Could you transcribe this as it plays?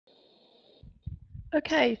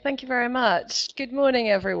Okay, thank you very much. Good morning,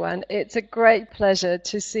 everyone. It's a great pleasure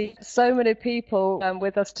to see so many people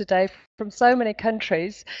with us today from so many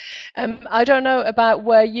countries. I don't know about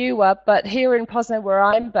where you are, but here in Poznan, where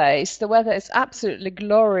I'm based, the weather is absolutely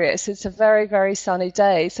glorious. It's a very, very sunny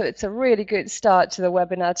day, so it's a really good start to the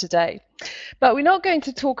webinar today. But we're not going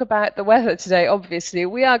to talk about the weather today, obviously.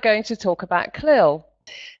 We are going to talk about CLIL.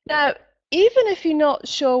 Now, even if you're not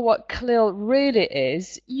sure what CLIL really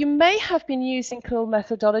is, you may have been using CLIL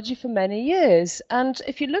methodology for many years. And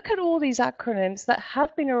if you look at all these acronyms that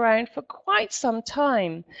have been around for quite some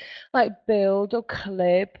time, like BUILD or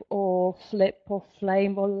CLIP or FLIP or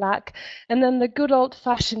FLAME or LAC, and then the good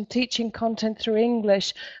old-fashioned teaching content through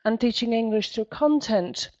English and teaching English through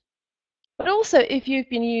content. But also, if you've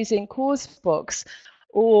been using course books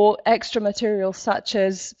or extra materials such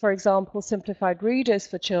as, for example, simplified readers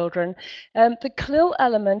for children, the CLIL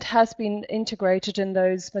element has been integrated in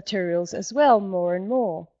those materials as well, more and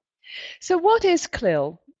more. So what is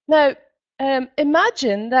CLIL? Now,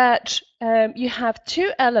 imagine that you have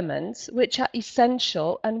two elements which are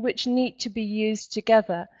essential and which need to be used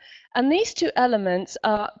together. And these two elements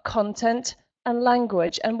are content and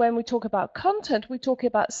language. And when we talk about content, we talk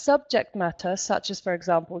about subject matter, such as, for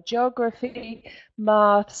example, geography,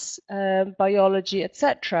 maths, biology,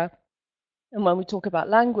 etc. And when we talk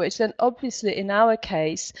about language, then obviously in our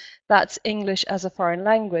case, that's English as a foreign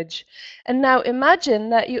language. And now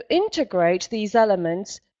imagine that you integrate these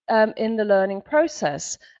elements in the learning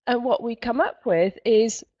process. And what we come up with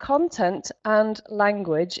is content and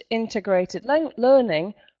language integrated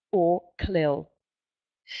learning, or CLIL.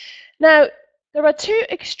 Now, there are two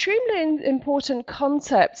extremely important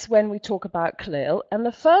concepts when we talk about CLIL, and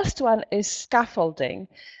the first one is scaffolding.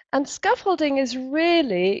 And scaffolding is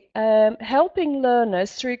really helping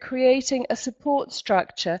learners through creating a support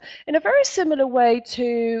structure in a very similar way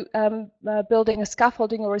to building a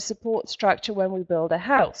scaffolding or a support structure when we build a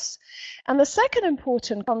house. And the second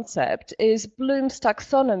important concept is Bloom's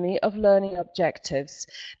taxonomy of learning objectives.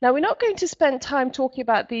 Now, we're not going to spend time talking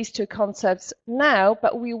about these two concepts now,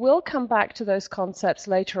 but we will come back to those concepts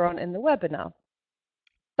later on in the webinar.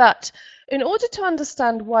 But in order to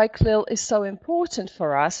understand why CLIL is so important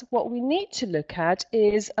for us, what we need to look at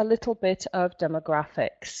is a little bit of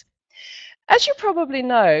demographics. As you probably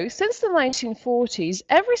know, since the 1940s,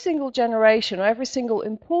 every single generation or every single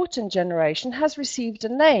important generation has received a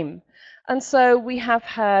name. And so we have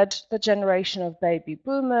had the generation of baby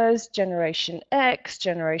boomers, Generation X,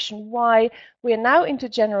 Generation Y. We are now into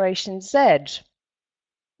Generation Z.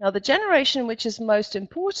 Now, the generation which is most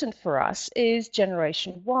important for us is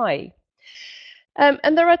Generation Y.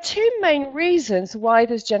 And there are two main reasons why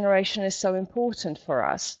this generation is so important for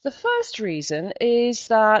us. The first reason is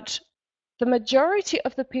that the majority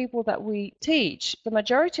of the people that we teach, the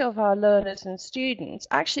majority of our learners and students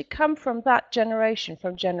actually come from that generation,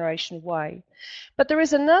 from Generation Y. But there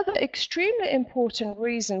is another extremely important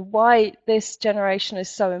reason why this generation is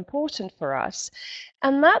so important for us,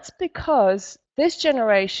 and that's because this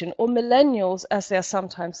generation, or millennials as they are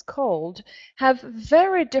sometimes called, have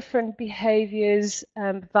very different behaviors,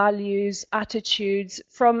 values, attitudes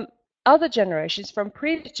from other generations, from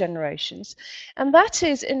previous generations, and that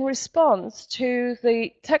is in response to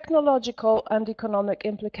the technological and economic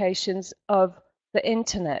implications of the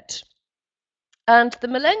internet. And the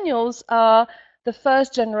millennials are the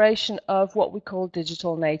first generation of what we call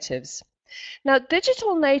digital natives. Now,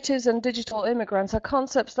 digital natives and digital immigrants are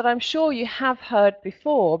concepts that I'm sure you have heard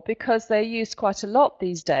before because they're used quite a lot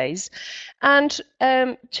these days. And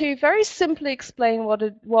to very simply explain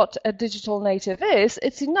what a digital native is,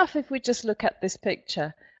 it's enough if we just look at this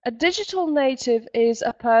picture. A digital native is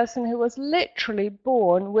a person who was literally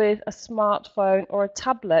born with a smartphone or a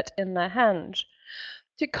tablet in their hand.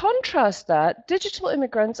 To contrast that, digital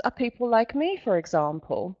immigrants are people like me, for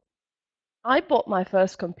example. I bought my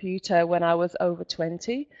first computer when I was over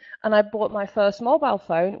 20, and I bought my first mobile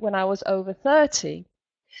phone when I was over 30.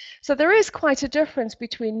 So there is quite a difference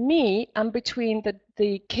between me and between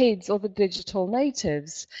the kids or the digital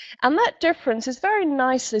natives. And that difference is very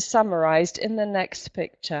nicely summarized in the next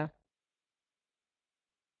picture.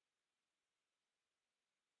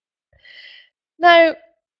 Now,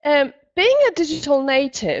 being a digital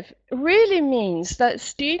native really means that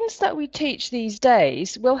students that we teach these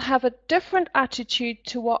days will have a different attitude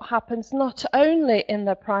to what happens not only in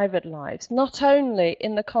their private lives, not only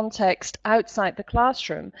in the context outside the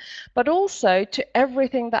classroom, but also to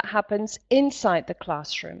everything that happens inside the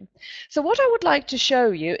classroom. So what I would like to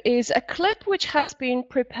show you is a clip which has been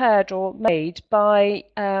prepared or made by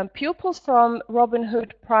pupils from Robin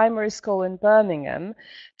Hood Primary School in Birmingham,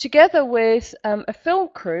 together with a film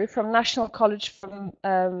crew from National College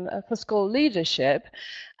for School Leadership.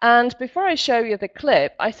 And before I show you the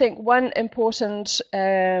clip, I think one important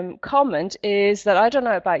comment is that I don't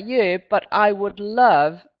know about you, but I would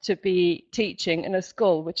love to be teaching in a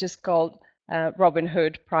school which is called Robin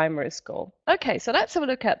Hood Primary School. Okay, so let's have a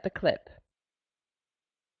look at the clip.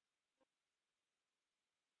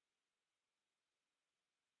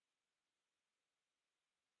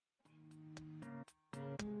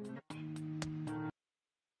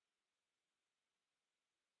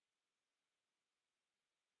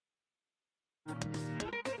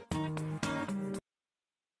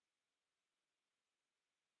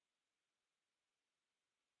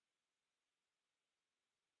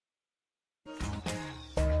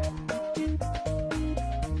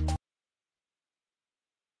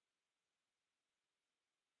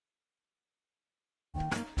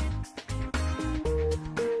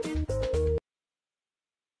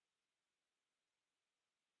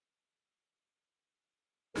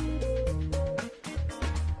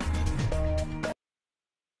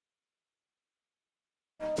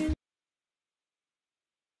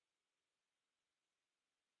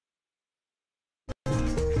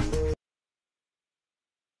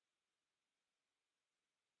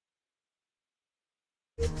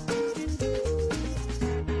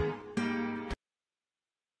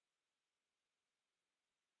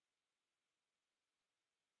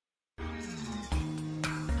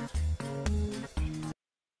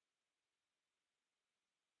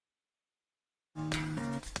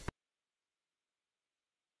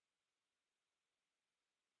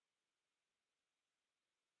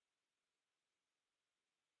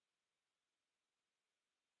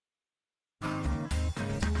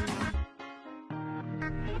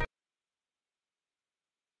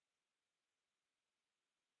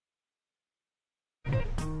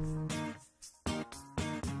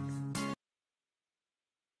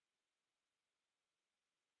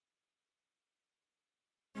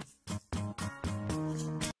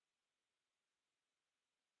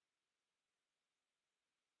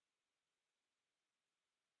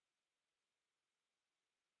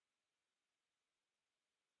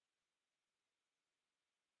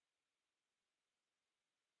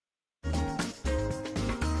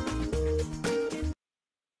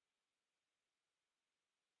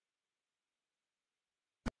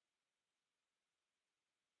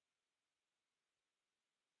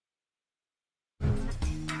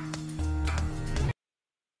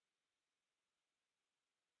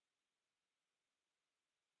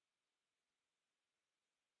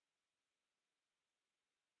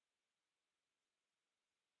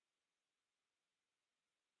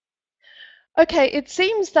 Okay, it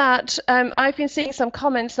seems that I've been seeing some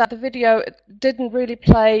comments that the video didn't really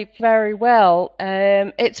play very well.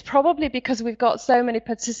 It's probably because we've got so many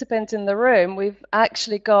participants in the room. We've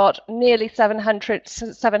actually got nearly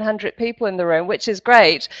 700 people in the room, which is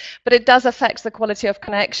great, but it does affect the quality of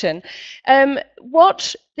connection.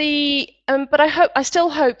 But I still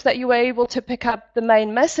hope that you were able to pick up the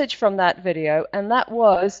main message from that video, and that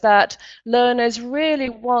was that learners really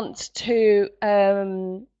want to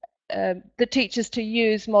the teachers to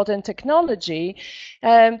use modern technology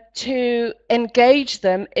to engage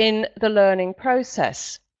them in the learning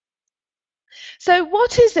process. So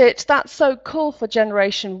what is it that's so cool for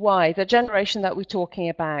Generation Y, the generation that we're talking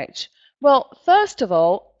about? Well, first of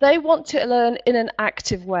all, they want to learn in an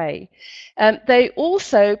active way. They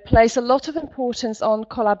also place a lot of importance on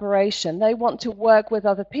collaboration. They want to work with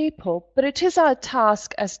other people, but it is our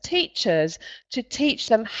task as teachers to teach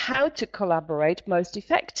them how to collaborate most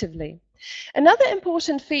effectively. Another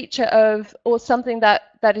important feature of, or something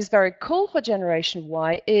that is very cool for Generation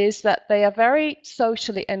Y, is that they are very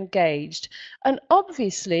socially engaged, and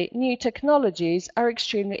obviously new technologies are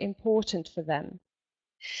extremely important for them.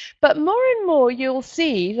 But more and more you'll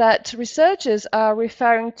see that researchers are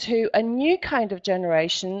referring to a new kind of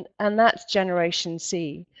generation, and that's Generation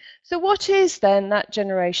C. So what is then that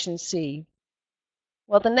Generation C?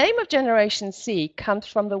 Well, the name of Generation C comes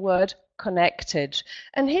from the word connected.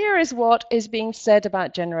 And here is what is being said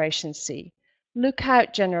about Generation C. Look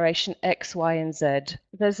out, Generation X, Y, and Z.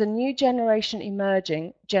 There's a new generation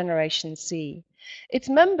emerging, Generation C. Its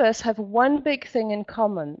members have one big thing in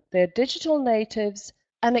common. They're digital natives,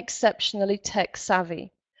 and exceptionally tech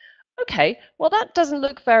savvy. Okay, well, that doesn't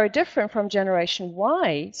look very different from Generation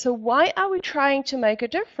Y. So why are we trying to make a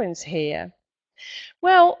difference here?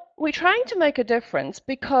 Well, we're trying to make a difference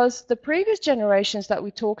because the previous generations that we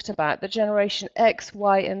talked about, the generation X,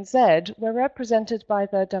 Y, and Z, were represented by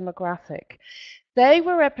their demographic. They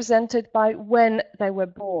were represented by when they were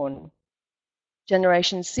born.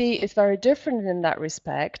 Generation C is very different in that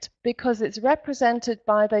respect because it's represented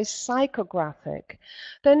by the psychographic.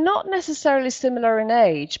 They're not necessarily similar in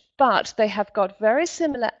age, but they have got very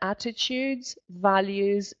similar attitudes,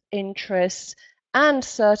 values, interests, and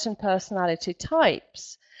certain personality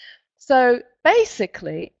types. So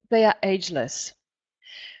basically, they are ageless.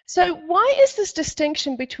 So why is this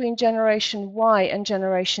distinction between Generation Y and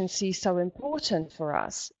Generation C so important for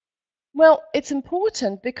us? Well, it's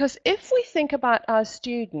important because if we think about our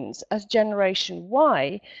students as Generation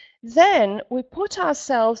Y, then we put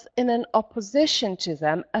ourselves in an opposition to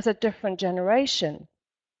them as a different generation,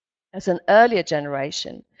 as an earlier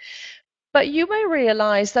generation. But you may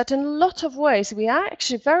realize that in a lot of ways we are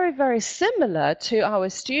actually very, very similar to our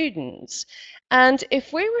students. And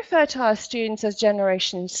if we refer to our students as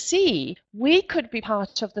Generation C, we could be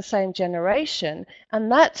part of the same generation,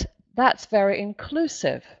 and that's very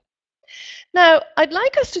inclusive. Now, I'd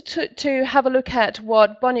like us to have a look at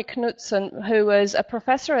what Bonnie Knudsen, who was a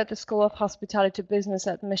professor at the School of Hospitality Business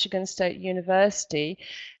at Michigan State University,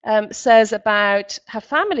 says about her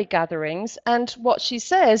family gatherings. And what she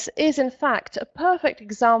says is, in fact, a perfect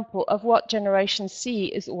example of what Generation C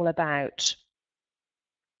is all about.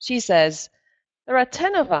 She says, there are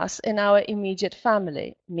 10 of us in our immediate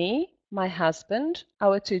family, me, my husband,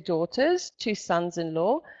 our 2 daughters, 2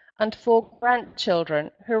 sons-in-law, and 4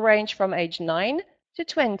 grandchildren who range from age 9 to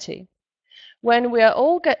 20. When we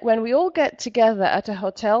all get together at a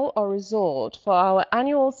hotel or resort for our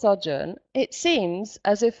annual sojourn, it seems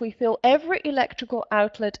as if we fill every electrical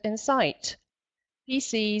outlet in sight.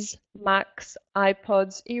 PCs, Macs,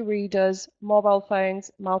 iPods, e-readers, mobile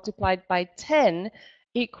phones multiplied by 10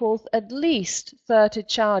 equals at least 30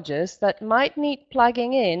 chargers that might need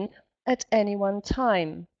plugging in at any one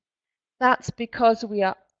time. That's because we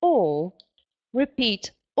are all,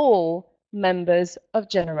 repeat, all members of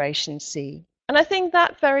Generation C. And I think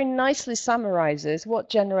that very nicely summarizes what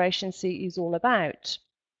Generation C is all about.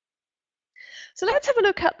 So let's have a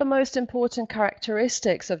look at the most important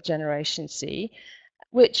characteristics of Generation C,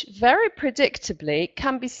 which very predictably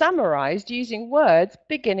can be summarized using words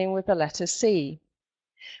beginning with the letter C.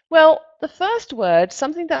 Well, the first word,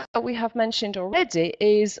 something that we have mentioned already,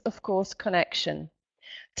 is, of course, connection.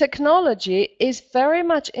 Technology is very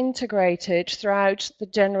much integrated throughout the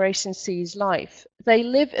Generation C's life. They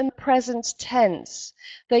live in the present tense.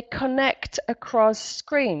 They connect across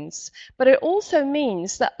screens. But it also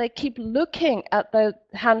means that they keep looking at their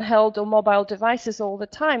handheld or mobile devices all the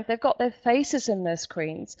time. They've got their faces in their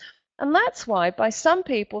screens. And that's why, by some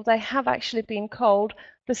people, they have actually been called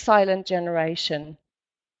the silent generation.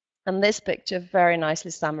 And this picture very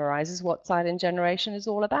nicely summarizes what silent generation is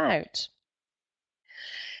all about.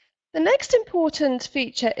 The next important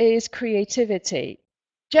feature is creativity.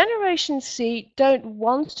 Generation C don't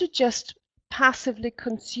want to just passively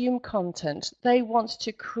consume content. They want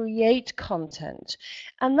to create content.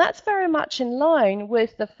 And that's very much in line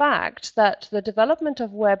with the fact that the development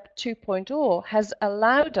of Web 2.0 has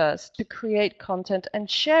allowed us to create content and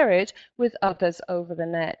share it with others over the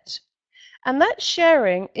net. And that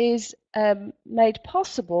sharing is made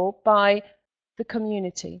possible by the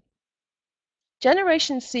community.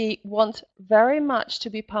 Generation C want very much to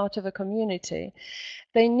be part of a community.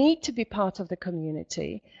 They need to be part of the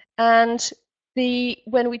community. And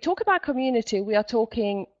when we talk about community, we are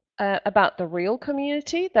talking about the real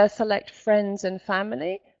community, their select friends and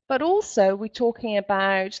family, but also we're talking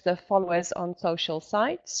about the followers on social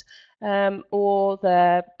sites or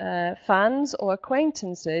their fans or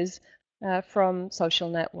acquaintances from social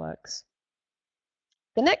networks.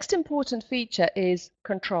 The next important feature is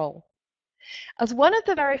control. As one of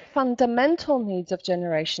the very fundamental needs of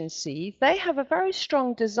Generation C, they have a very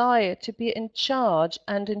strong desire to be in charge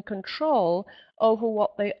and in control over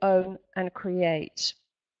what they own and create.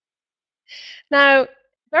 Now,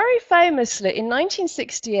 very famously, in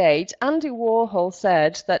 1968, Andy Warhol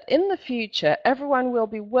said that in the future, everyone will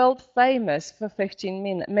be world famous for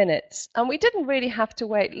 15 minutes. And we didn't really have to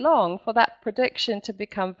wait long for that prediction to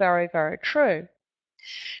become very, very true.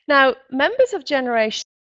 Now, members of Generation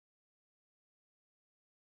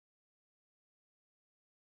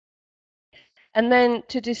and then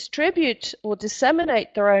to distribute or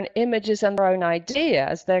disseminate their own images and their own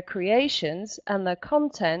ideas, their creations and their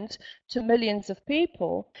content to millions of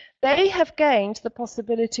people, they have gained the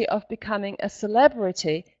possibility of becoming a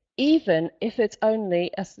celebrity, even if it's only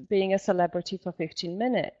as being a celebrity for 15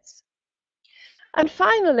 minutes. And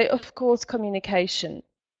finally, of course, communication.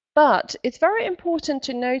 But it's very important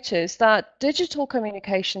to notice that digital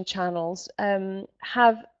communication channels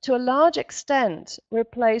have, to a large extent,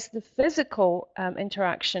 replaced the physical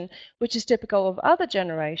interaction, which is typical of other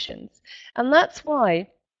generations. And that's why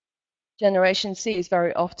Generation C is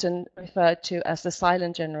very often referred to as the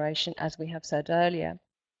silent generation, as we have said earlier.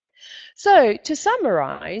 So, to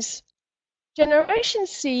summarize, Generation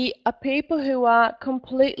C are people who are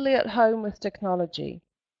completely at home with technology.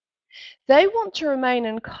 They want to remain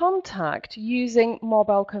in contact using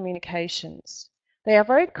mobile communications. They are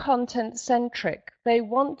very content-centric. They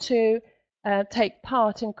want to take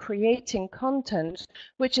part in creating content,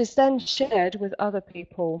 which is then shared with other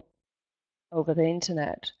people over the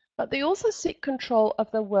internet. But they also seek control of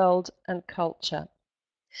the world and culture.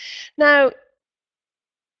 Now,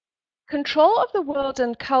 control of the world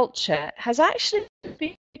and culture has actually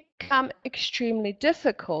become extremely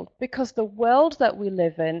difficult because the world that we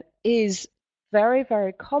live in is very,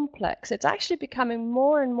 very complex. It's actually becoming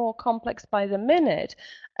more and more complex by the minute,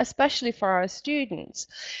 especially for our students.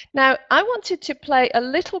 Now, I wanted to play a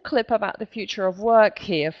little clip about the future of work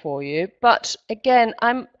here for you, but again,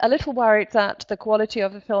 I'm a little worried that the quality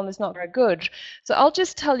of the film is not very good. So I'll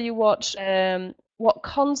just tell you what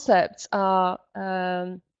concepts are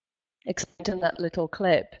explained in that little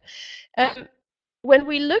clip. When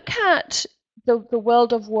we look at the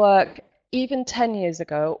world of work, even 10 years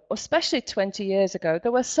ago, especially 20 years ago,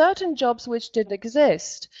 there were certain jobs which didn't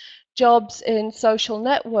exist. Jobs in social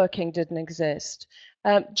networking didn't exist.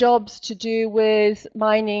 Jobs to do with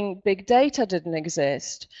mining big data didn't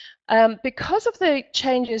exist. Because of the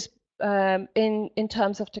changes in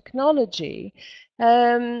terms of technology,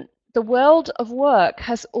 the world of work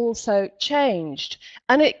has also changed,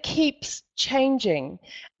 and it keeps changing.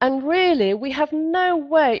 And really, we have no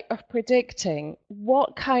way of predicting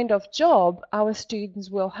what kind of job our students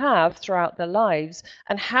will have throughout their lives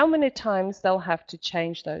and how many times they'll have to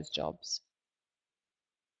change those jobs.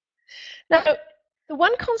 Now, the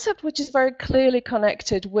one concept which is very clearly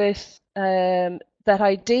connected with that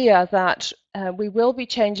idea that we will be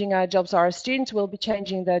changing our jobs, our students will be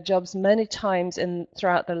changing their jobs many times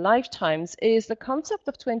throughout their lifetimes, is the concept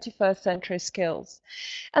of 21st century skills.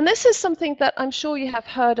 And this is something that I'm sure you have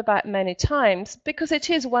heard about many times because it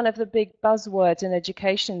is one of the big buzzwords in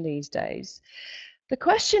education these days. The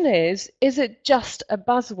question is it just a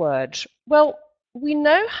buzzword? Well, we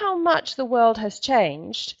know how much the world has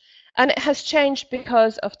changed, and it has changed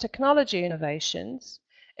because of technology innovations.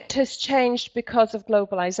 It has changed because of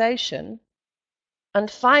globalization. And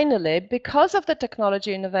finally, because of the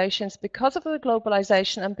technology innovations, because of the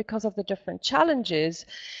globalization, and because of the different challenges,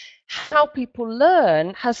 how people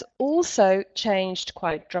learn has also changed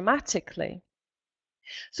quite dramatically.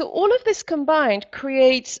 So all of this combined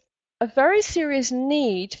creates a very serious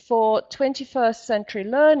need for 21st century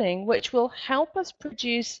learning, which will help us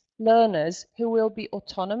produce learners who will be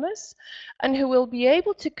autonomous and who will be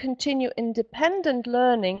able to continue independent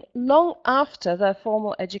learning long after their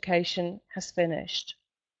formal education has finished.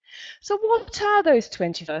 So what are those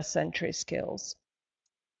 21st century skills?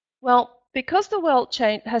 Well, because the world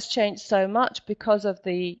has changed so much because of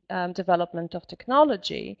the development of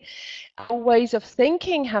technology, our ways of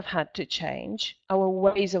thinking have had to change, our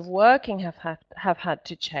ways of working have had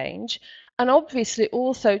to change, and obviously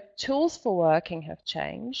also tools for working have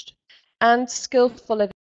changed, and skills for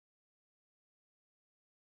living.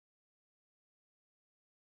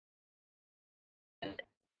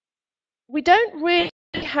 We don't really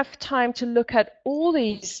have time to look at all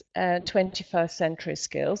these 21st century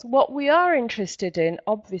skills. What we are interested in,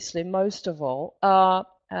 obviously, most of all, are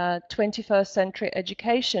 21st century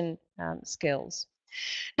education skills.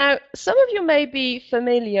 Now, some of you may be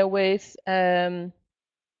familiar with an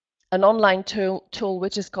online tool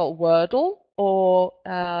which is called Wordle or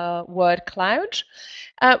word cloud.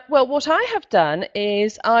 Well, what I have done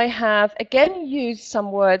is I have again used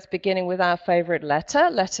some words beginning with our favorite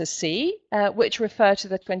letter C, which refer to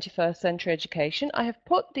the 21st century education. I have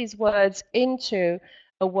put these words into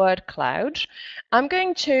a word cloud. I'm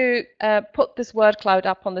going to put this word cloud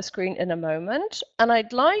up on the screen in a moment, and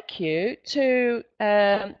I'd like you to,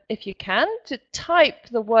 if you can, to type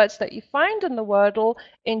the words that you find in the Wordle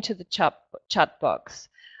into the chat box.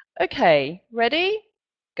 Okay, ready?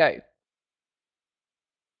 Go.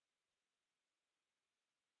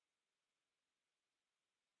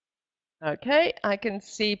 Okay, I can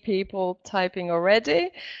see people typing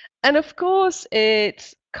already. And of course,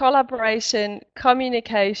 it's collaboration,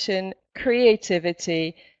 communication,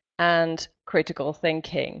 creativity, and critical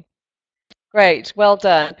thinking. Great, well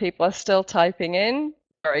done. People are still typing in.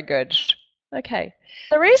 Very good. Okay.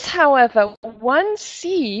 There is, however, one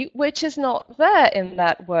C which is not there in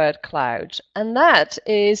that word cloud, and that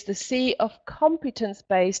is the C of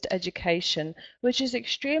competence-based education, which is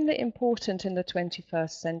extremely important in the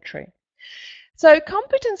 21st century. So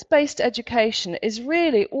competence-based education is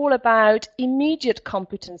really all about immediate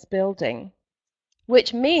competence building,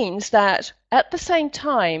 which means that at the same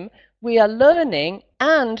time we are learning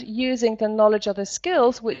and using the knowledge or the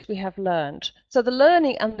skills which we have learned. So the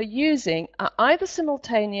learning and the using are either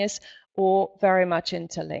simultaneous or very much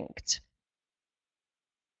interlinked.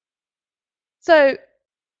 So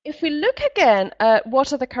if we look again at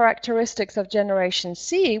what are the characteristics of Generation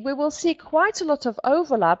C, we will see quite a lot of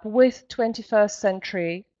overlap with 21st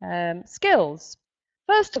century skills.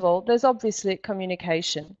 First of all, there's obviously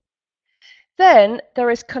communication. Then there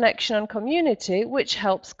is connection and community, which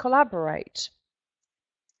helps collaborate.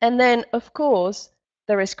 And then, of course,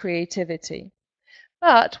 there is creativity.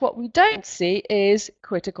 But what we don't see is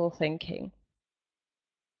critical thinking.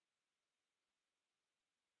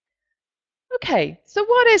 Okay, so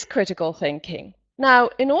what is critical thinking? Now,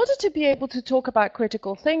 in order to be able to talk about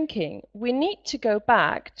critical thinking, we need to go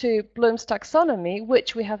back to Bloom's taxonomy,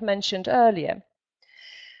 which we have mentioned earlier.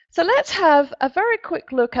 So let's have a very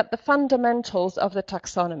quick look at the fundamentals of the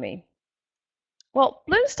taxonomy. Well,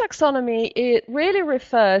 Bloom's taxonomy, it really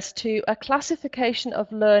refers to a classification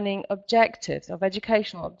of learning objectives, of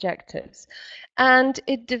educational objectives. And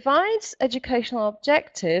it divides educational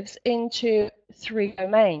objectives into 3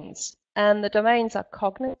 domains. And the domains are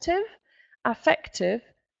cognitive, affective,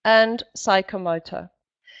 and psychomotor.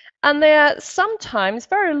 And they are sometimes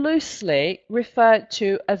very loosely referred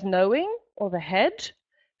to as knowing, or the head,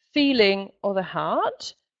 feeling, or the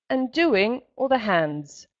heart, and doing, or the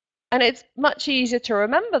hands. And it's much easier to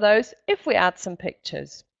remember those if we add some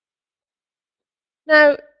pictures.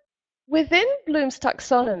 Now, within Bloom's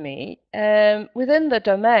taxonomy, within the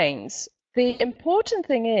domains, the important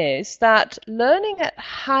thing is that learning at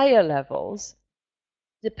higher levels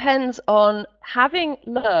depends on having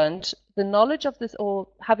learned the knowledge of this, or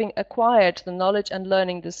having acquired the knowledge and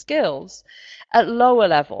learning the skills at lower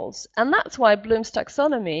levels. And that's why Bloom's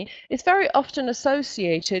taxonomy is very often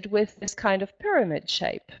associated with this kind of pyramid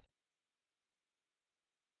shape.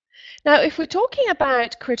 Now, if we're talking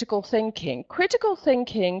about critical thinking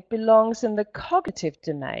belongs in the cognitive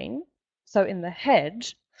domain, so in the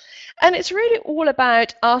head, and it's really all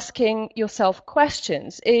about asking yourself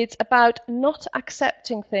questions. It's about not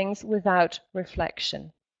accepting things without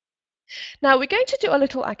reflection. Now, we're going to do a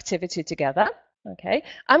little activity together. Okay,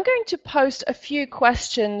 I'm going to post a few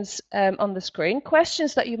questions on the screen,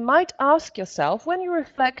 questions that you might ask yourself when you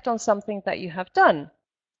reflect on something that you have done.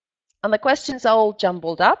 And the questions are all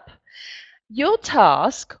jumbled up. Your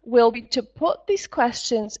task will be to put these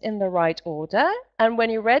questions in the right order, and when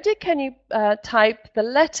you're ready, can you type the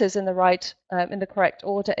letters in the correct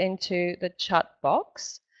order into the chat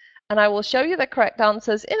box, and I will show you the correct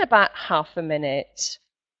answers in about half a minute.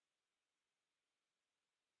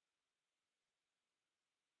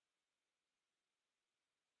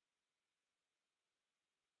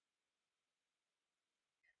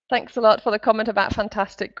 Thanks a lot for the comment about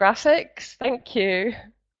fantastic graphics. Thank you.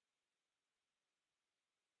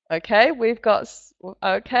 Okay, we've got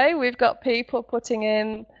people putting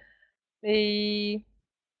in the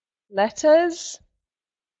letters.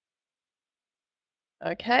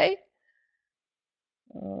 Okay.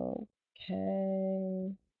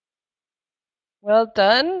 Okay. Well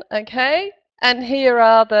done. Okay. And here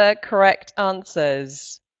are the correct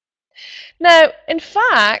answers. Now, in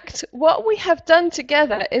fact, what we have done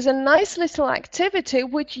together is a nice little activity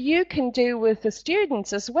which you can do with the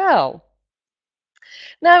students as well.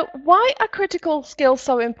 Now, why are critical skills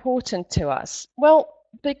so important to us? Well,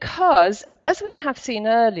 because, as we have seen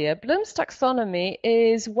earlier, Bloom's taxonomy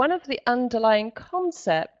is one of the underlying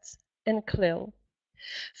concepts in CLIL.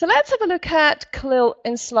 So let's have a look at CLIL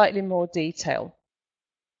in slightly more detail.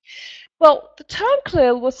 Well, the term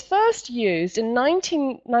CLIL was first used in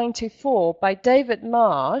 1994 by David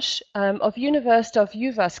Marsh of University of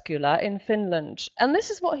Jyväskylä in Finland. And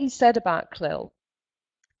this is what he said about CLIL.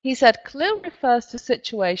 He said CLIL refers to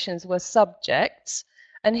situations where subjects,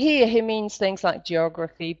 and here he means things like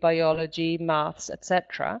geography, biology, maths,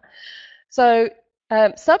 etc. So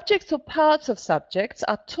subjects or parts of subjects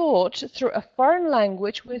are taught through a foreign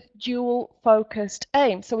language with dual focused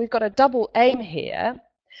aim. So we've got a double aim here,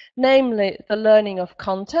 namely the learning of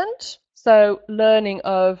content, so learning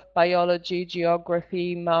of biology,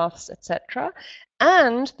 geography, maths, etc.,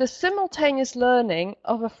 and the simultaneous learning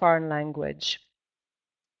of a foreign language.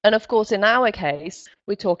 And of course, in our case,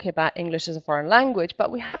 we're talking about English as a foreign language,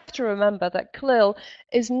 but we have to remember that CLIL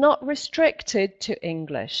is not restricted to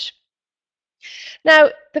English. Now,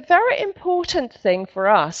 the very important thing for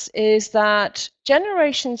us is that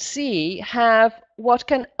Generation C have what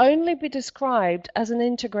can only be described as an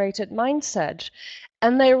integrated mindset,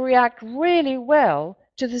 and they react really well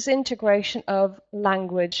to this integration of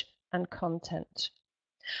language and content.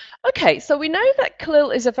 Okay, so we know that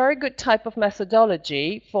CLIL is a very good type of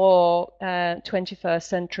methodology for 21st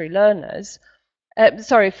century learners.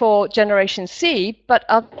 For Generation C, but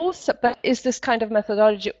is this kind of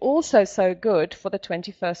methodology also so good for the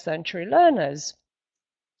 21st century learners?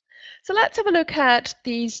 So let's have a look at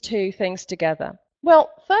these two things together.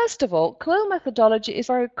 Well, first of all, CLIL methodology is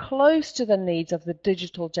very close to the needs of the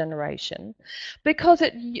digital generation because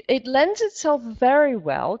it lends itself very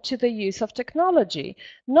well to the use of technology,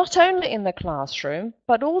 not only in the classroom,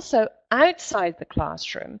 but also outside the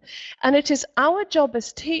classroom. And it is our job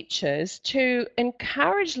as teachers to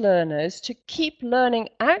encourage learners to keep learning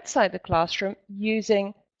outside the classroom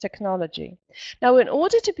using technology. Now, in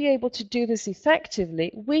order to be able to do this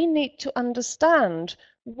effectively, we need to understand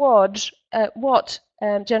what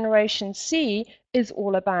Generation C is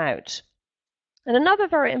all about. And another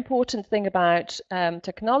very important thing about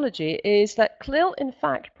technology is that CLIL, in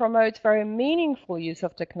fact, promotes very meaningful use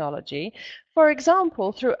of technology, for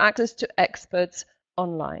example, through access to experts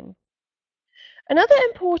online. Another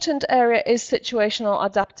important area is situational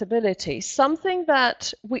adaptability, something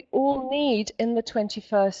that we all need in the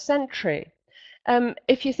 21st century.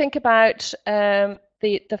 If you think about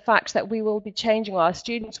the fact that we will be changing, or our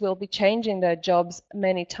students will be changing their jobs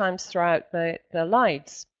many times throughout their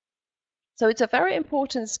lives. So it's a very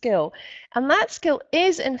important skill. And that skill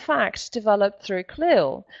is, in fact, developed through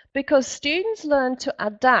CLIL because students learn to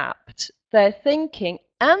adapt their thinking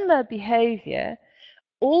and their behavior,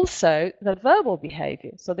 also the verbal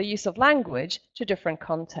behavior, so the use of language, to different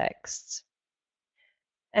contexts.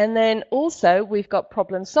 And then also we've got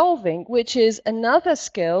problem solving, which is another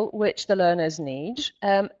skill which the learners need.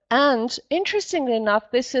 And interestingly enough,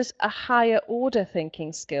 this is a higher order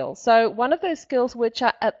thinking skill. So one of those skills which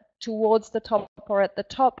are towards the top or at the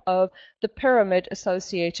top of the pyramid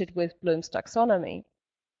associated with Bloom's taxonomy.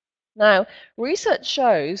 Now, research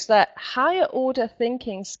shows that higher order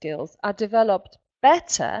thinking skills are developed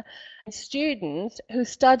better in students who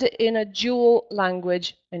study in a dual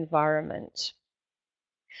language environment.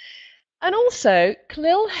 And also,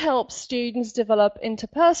 CLIL helps students develop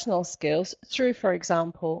interpersonal skills through, for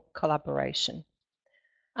example, collaboration.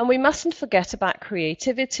 And we mustn't forget about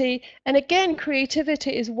creativity. And again,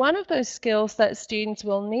 creativity is one of those skills that students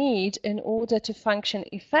will need in order to function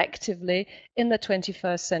effectively in the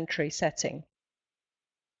 21st century setting.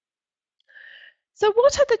 So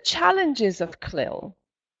what are the challenges of CLIL?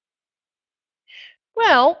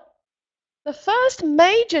 Well, the first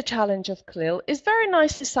major challenge of CLIL is very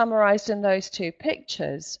nicely summarized in those two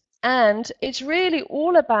pictures, and it's really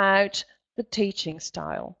all about the teaching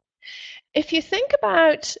style. If you think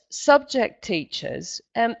about subject teachers,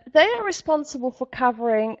 they are responsible for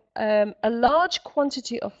covering a large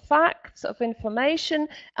quantity of facts, of information,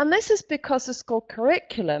 and this is because the school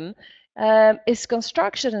curriculum is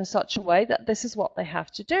constructed in such a way that this is what they have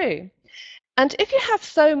to do. And if you have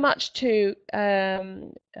so much to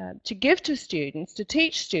give to students, to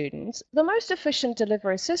teach students, the most efficient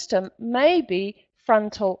delivery system may be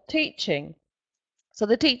frontal teaching. So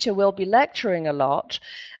the teacher will be lecturing a lot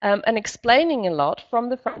and explaining a lot from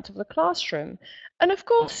the front of the classroom. And of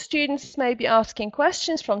course, students may be asking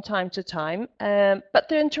questions from time to time, but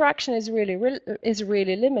the interaction is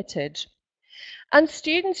really limited. And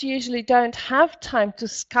students usually don't have time to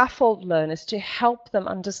scaffold learners to help them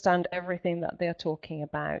understand everything that they're talking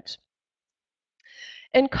about.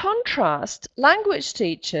 In contrast, language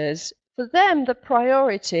teachers, for them, the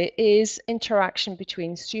priority is interaction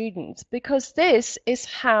between students because this is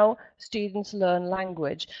how students learn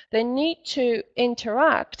language. They need to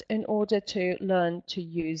interact in order to learn to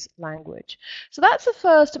use language. So that's the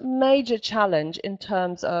first major challenge in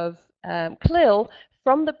terms of CLIL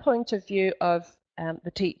from the point of view of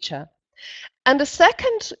the teacher. And the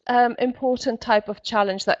second important type of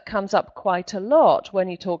challenge that comes up quite a lot when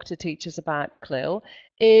you talk to teachers about CLIL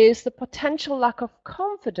is the potential lack of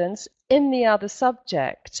confidence in the other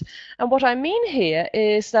subject. And what I mean here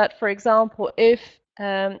is that, for example, if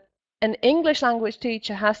an English language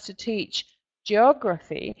teacher has to teach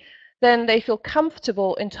geography, then they feel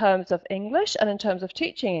comfortable in terms of English and in terms of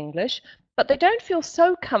teaching English, but they don't feel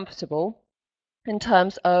so comfortable in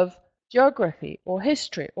terms of geography or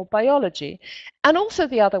history or biology, and also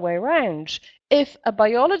the other way around. If a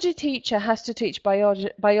biology teacher has to teach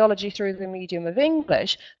biology through the medium of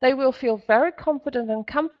English, they will feel very confident and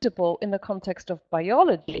comfortable in the context of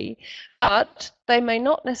biology, but they may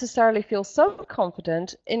not necessarily feel so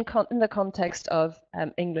confident in the context of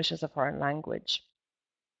English as a foreign language.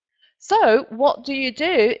 So what do you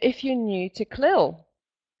do if you're new to CLIL?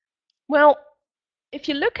 Well, if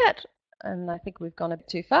you look at, and I think we've gone a bit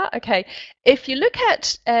too far. Okay, if you look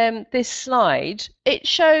at this slide, it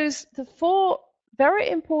shows the 4 very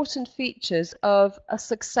important features of a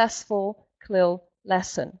successful CLIL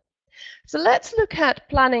lesson. So let's look at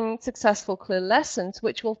planning successful CLIL lessons,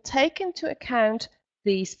 which will take into account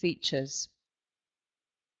these features.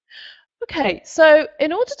 Okay, so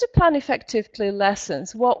in order to plan effective CLIL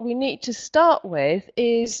lessons, what we need to start with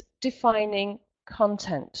is defining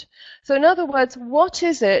content. So in other words, what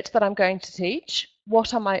is it that I'm going to teach?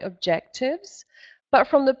 What are my objectives? But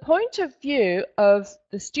from the point of view of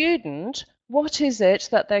the student, what is it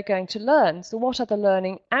that they're going to learn? So what are the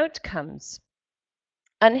learning outcomes?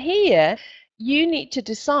 And here you need to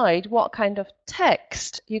decide what kind of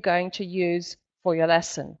text you're going to use for your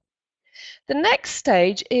lesson. The next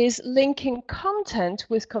stage is linking content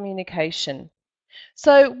with communication.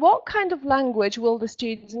 So what kind of language will the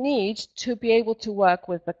students need to be able to work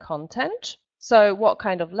with the content? So what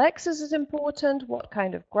kind of lexis is important? What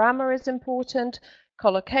kind of grammar is important?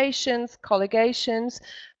 Collocations, colligations.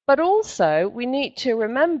 But also we need to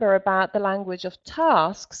remember about the language of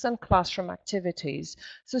tasks and classroom activities.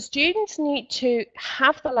 So students need to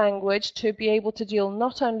have the language to be able to deal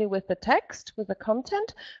not only with the text, with the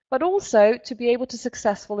content, but also to be able to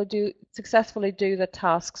successfully do the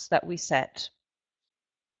tasks that we set.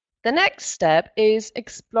 The next step is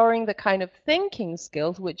exploring the kind of thinking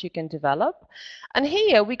skills which you can develop. And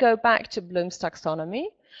here we go back to Bloom's taxonomy.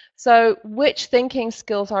 So which thinking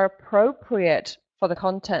skills are appropriate for the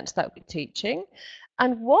content that we're teaching,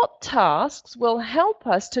 and what tasks will help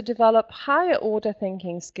us to develop higher order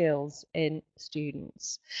thinking skills in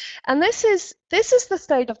students. And this is the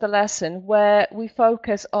stage of the lesson where we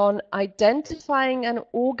focus on identifying and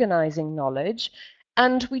organizing knowledge.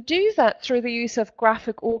 And we do that through the use of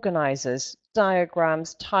graphic organizers,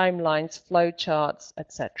 diagrams, timelines, flowcharts,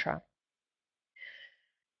 etc.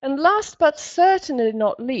 And last but certainly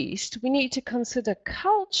not least, we need to consider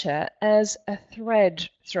culture as a thread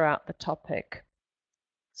throughout the topic.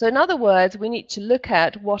 So in other words, we need to look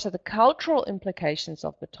at what are the cultural implications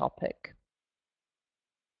of the topic.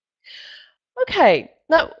 Okay,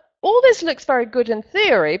 now all this looks very good in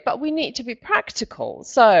theory, but we need to be practical.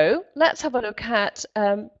 So let's have a look at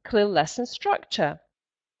CLIL lesson structure.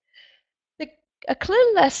 A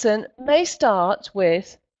CLIL lesson may start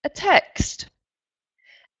with a text.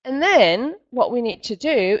 And then what we need to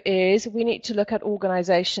do is we need to look at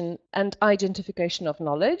organization and identification of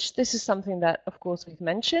knowledge. This is something that, of course, we've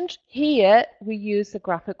mentioned. Here we use the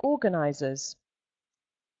graphic organizers.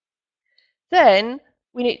 Then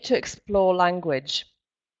we need to explore language.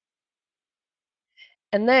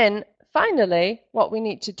 And then finally, what we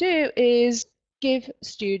need to do is give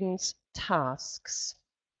students tasks.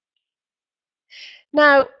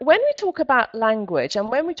 Now, when we talk about language and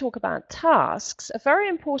when we talk about tasks, a very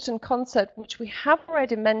important concept which we have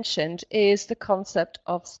already mentioned is the concept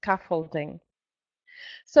of scaffolding.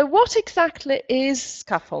 So what exactly is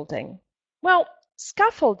scaffolding? Well,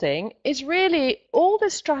 scaffolding is really all the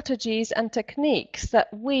strategies and techniques that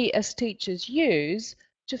we as teachers use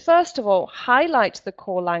to first of all highlight the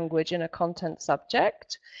core language in a content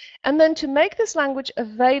subject, and then to make this language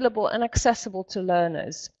available and accessible to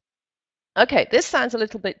learners. Okay, this sounds a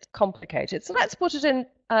little bit complicated, so let's put it in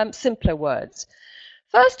simpler words.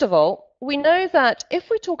 First of all, we know that if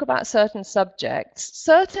we talk about certain subjects,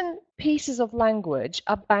 certain pieces of language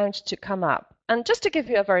are bound to come up. And just to give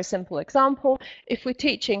you a very simple example, if we're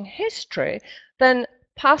teaching history, then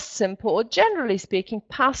past simple, or generally speaking,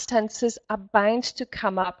 past tenses are bound to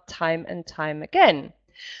come up time and time again.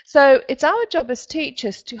 So it's our job as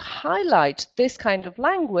teachers to highlight this kind of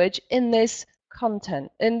language in this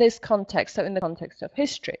content, in this context, so in the context of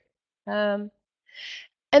history. And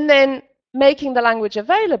then making the language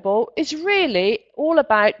available is really all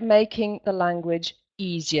about making the language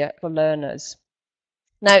easier for learners.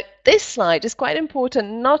 Now, this slide is quite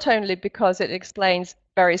important not only because it explains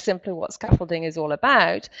very simply what scaffolding is all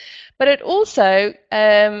about, but it also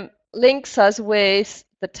links us with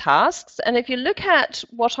the tasks. And if you look at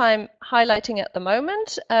what I'm highlighting at the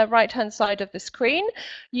moment, right-hand side of the screen,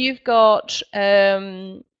 you've got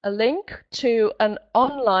a link to an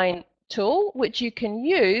online tool which you can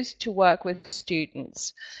use to work with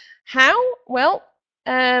students. How? Well,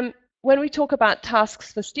 when we talk about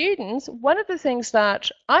tasks for students, one of the things that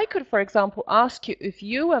I could, for example, ask you if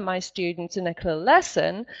you were my students in a CLIL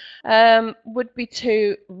lesson would be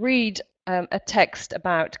to read a text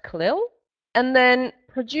about CLIL and then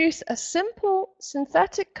produce a simple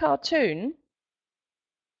synthetic cartoon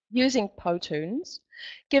using Potoons,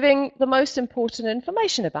 giving the most important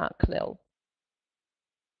information about CLIL.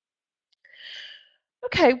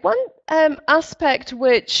 Okay, one aspect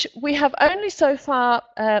which we have only so far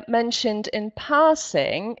mentioned in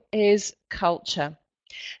passing is culture.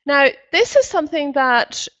 Now, this is something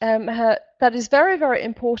that that is very, very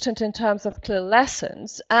important in terms of CLIL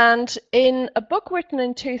lessons. And in a book written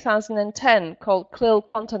in 2010 called CLIL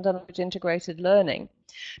Content and Language Integrated Learning,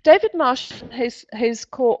 David Marsh and his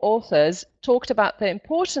co-authors talked about the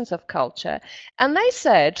importance of culture, and they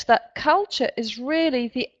said that culture is really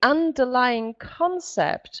the underlying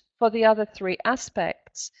concept for the other three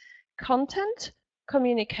aspects: content,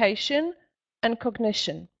 communication, and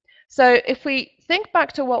cognition. So if we think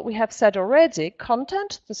back to what we have said already,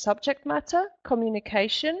 content, the subject matter,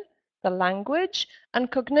 communication, the language,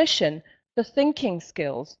 and cognition, the thinking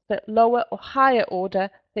skills, the lower or higher order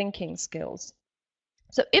thinking skills.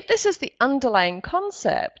 So if this is the underlying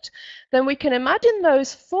concept, then we can imagine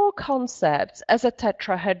those four concepts as a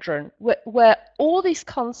tetrahedron where all these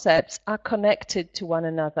concepts are connected to one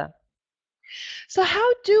another. So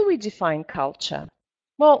how do we define culture?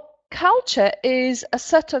 Well, culture is a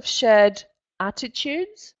set of shared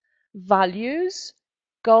attitudes, values,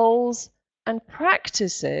 goals, and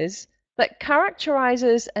practices that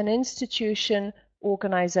characterizes an institution,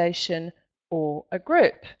 organization, or a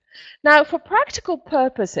group. Now, for practical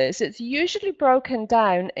purposes, it's usually broken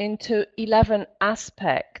down into 11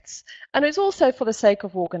 aspects, and it's also for the sake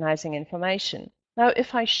of organizing information. Now,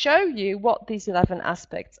 if I show you what these 11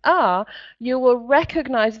 aspects are, you will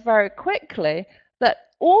recognize very quickly that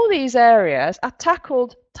all these areas are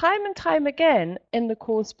tackled time and time again in the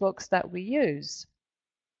course books that we use.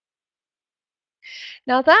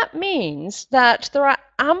 Now, that means that there are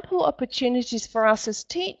ample opportunities for us as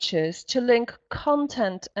teachers to link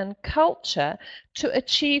content and culture to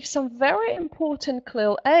achieve some very important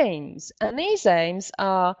CLIL aims. And these aims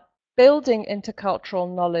are building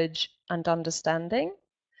intercultural knowledge and understanding,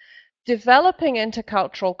 developing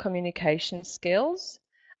intercultural communication skills,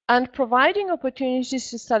 and providing opportunities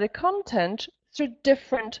to study content through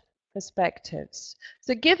different perspectives.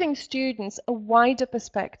 So giving students a wider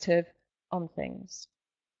perspective on things.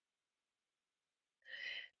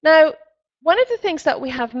 Now, one of the things that we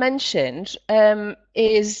have mentioned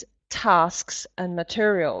is tasks and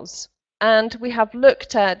materials. And we have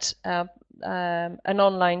looked at an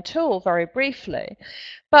online tool very briefly.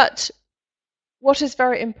 But what is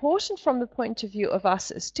very important from the point of view of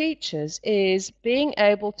us as teachers is being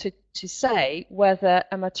able to say whether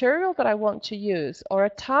a material that I want to use or a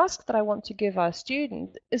task that I want to give our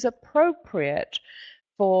students is appropriate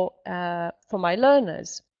for my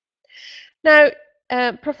learners. Now,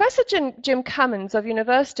 Professor Jim Cummins of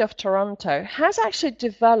University of Toronto has actually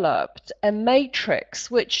developed a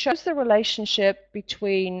matrix which shows the relationship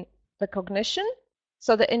between the cognition,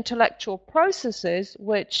 so the intellectual processes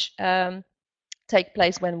which take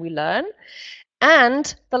place when we learn,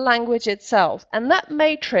 and the language itself. And that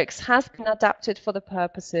matrix has been adapted for the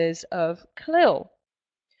purposes of CLIL.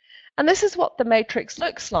 And this is what the matrix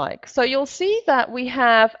looks like. So you'll see that we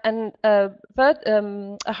have a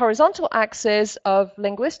horizontal axis of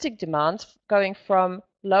linguistic demands going from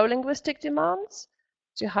low linguistic demands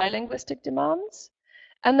to high linguistic demands.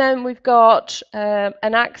 And then we've got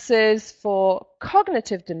an axis for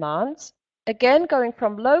cognitive demands, again going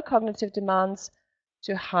from low cognitive demands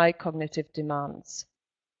to high cognitive demands.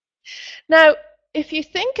 Now, if you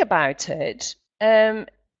think about it,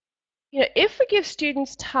 if we give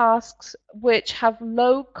students tasks which have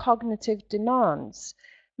low cognitive demands,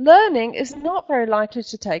 learning is not very likely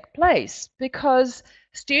to take place because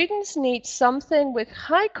students need something with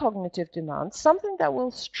high cognitive demands, something that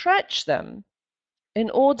will stretch them in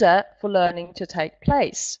order for learning to take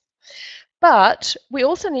place. But we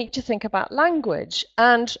also need to think about language.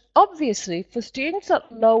 And obviously, for students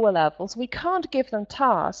at lower levels, we can't give them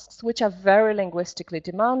tasks which are very linguistically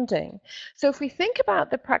demanding. So if we think about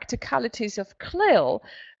the practicalities of CLIL,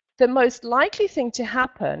 the most likely thing to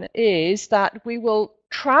happen is that we will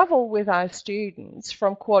travel with our students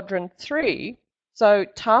from quadrant 3, so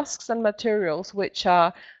tasks and materials which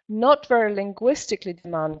are not very linguistically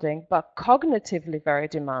demanding, but cognitively very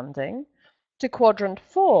demanding, to quadrant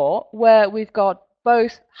 4, where we've got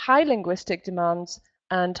both high linguistic demands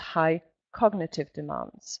and high cognitive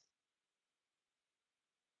demands.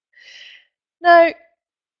 Now,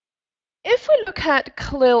 if we look at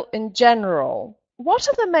CLIL in general, what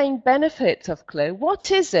are the main benefits of CLIL?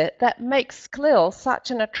 What is it that makes CLIL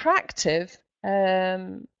such an attractive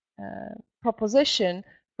proposition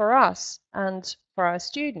for us and for our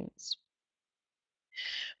students?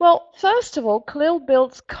 Well, first of all, CLIL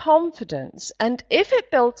builds confidence, and if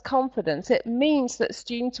it builds confidence, it means that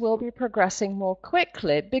students will be progressing more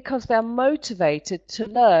quickly because they're motivated to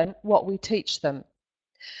learn what we teach them.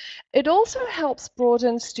 It also helps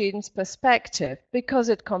broaden students' perspective because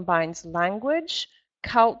it combines language,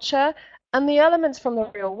 culture, and the elements from the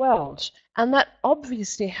real world. And that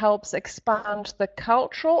obviously helps expand the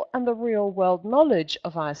cultural and the real world knowledge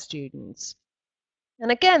of our students. And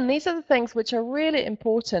again, these are the things which are really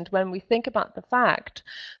important when we think about the fact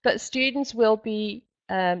that students will be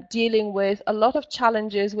dealing with a lot of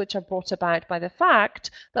challenges which are brought about by the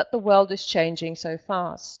fact that the world is changing so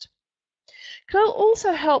fast. CLIL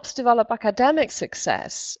also helps develop academic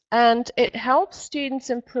success, and it helps students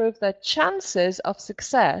improve their chances of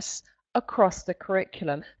success across the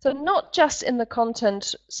curriculum. So not just in the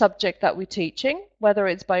content subject that we're teaching, whether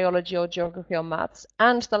it's biology or geography or maths,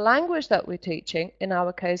 and the language that we're teaching, in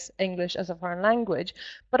our case English as a foreign language,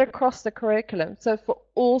 but across the curriculum, so for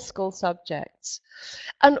all school subjects.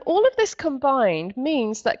 And all of this combined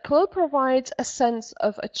means that CLIL provides a sense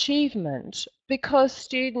of achievement because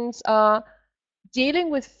students are dealing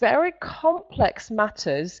with very complex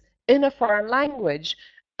matters in a foreign language,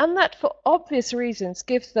 and that for obvious reasons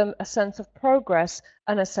gives them a sense of progress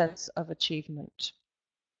and a sense of achievement.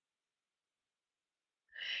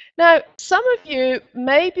 Now, some of you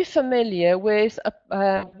may be familiar with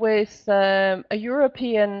a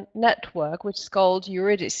European network which is called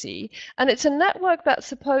Eurydice, and it's a network that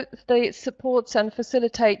supports and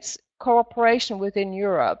facilitates cooperation within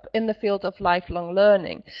Europe in the field of lifelong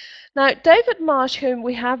learning. Now, David Marsh, whom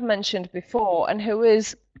we have mentioned before, and who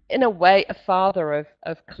is in a way a father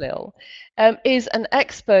of CLIL, is an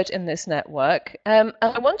expert in this network. And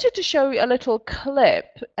I wanted to show you a little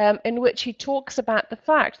clip in which he talks about the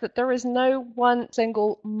fact that there is no one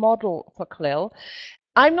single model for CLIL.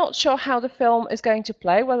 I'm not sure how the film is going to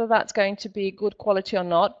play, whether that's going to be good quality or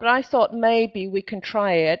not, but I thought maybe we can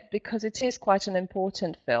try it because it is quite an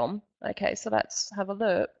important film. Okay, so let's have a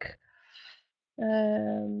look.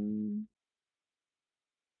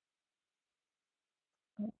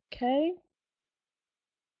 Okay,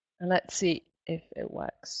 and let's see if it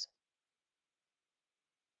works.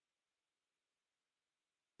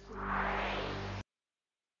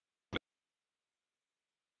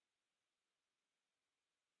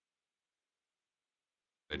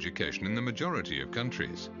 Education in the majority of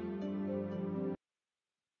countries.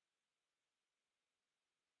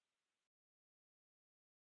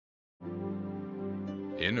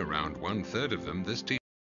 In around 1/3 of them, this teaching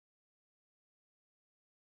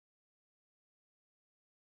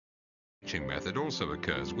method also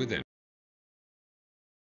occurs within.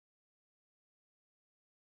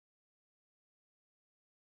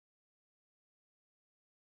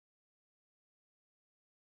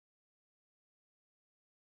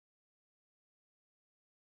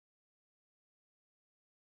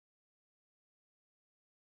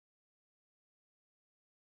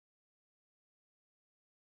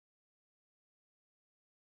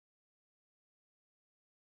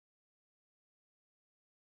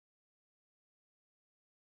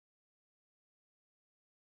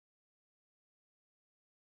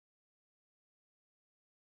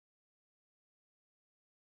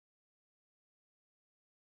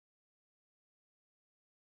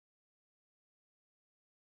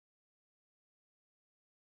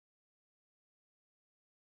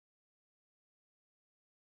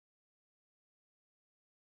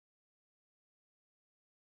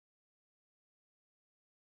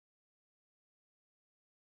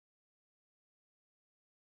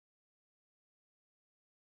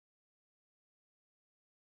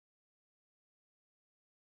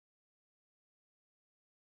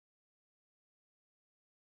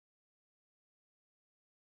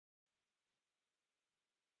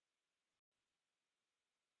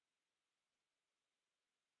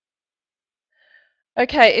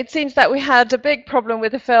 Okay, it seems that we had a big problem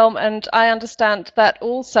with the film, and I understand that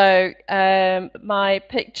also my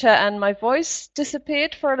picture and my voice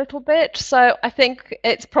disappeared for a little bit. So I think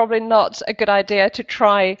it's probably not a good idea to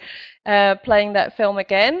try playing that film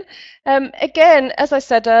again. Again, as I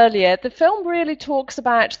said earlier, the film really talks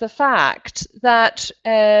about the fact that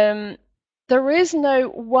there is no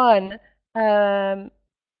one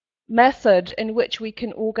method in which we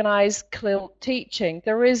can organize CLIL teaching.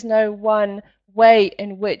 There is no one way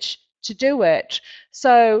in which to do it.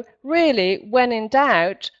 So really, when in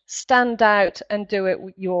doubt, stand out and do it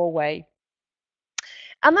your way.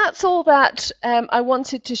 And that's all that I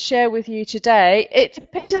wanted to share with you today. It's a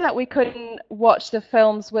pity that we couldn't watch the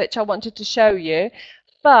films which I wanted to show you,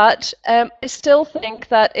 but I still think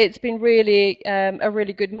that it's been really a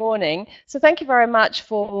really good morning. So thank you very much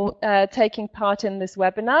for taking part in this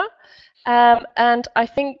webinar. And I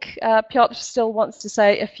think Piotr still wants to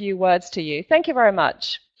say a few words to you. Thank you very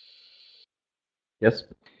much. Yes.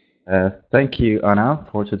 Thank you, Anna,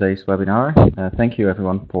 for today's webinar. Thank you,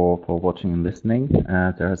 everyone, for watching and listening.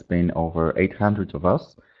 There has been over 800 of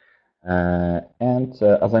us. And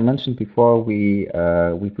as I mentioned before,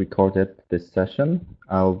 we've recorded this session.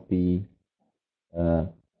 I'll be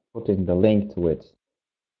putting the link to it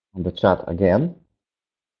on the chat again.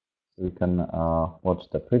 So you can watch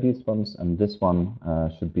the previous ones, and this one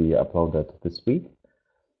should be uploaded this week.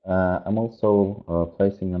 I'm also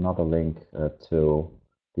placing another link to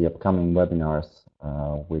the upcoming webinars,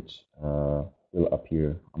 which will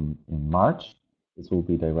appear in March. This will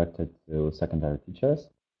be directed to secondary teachers.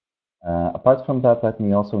 Apart from that, let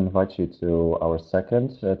me also invite you to our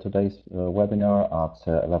second today's webinar at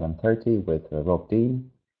 11:30 with Rob Dean.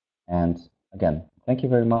 And again, thank you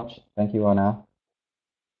very much. Thank you, Anna.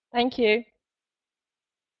 Thank you.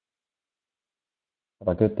 Have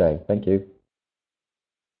a good day. Thank you.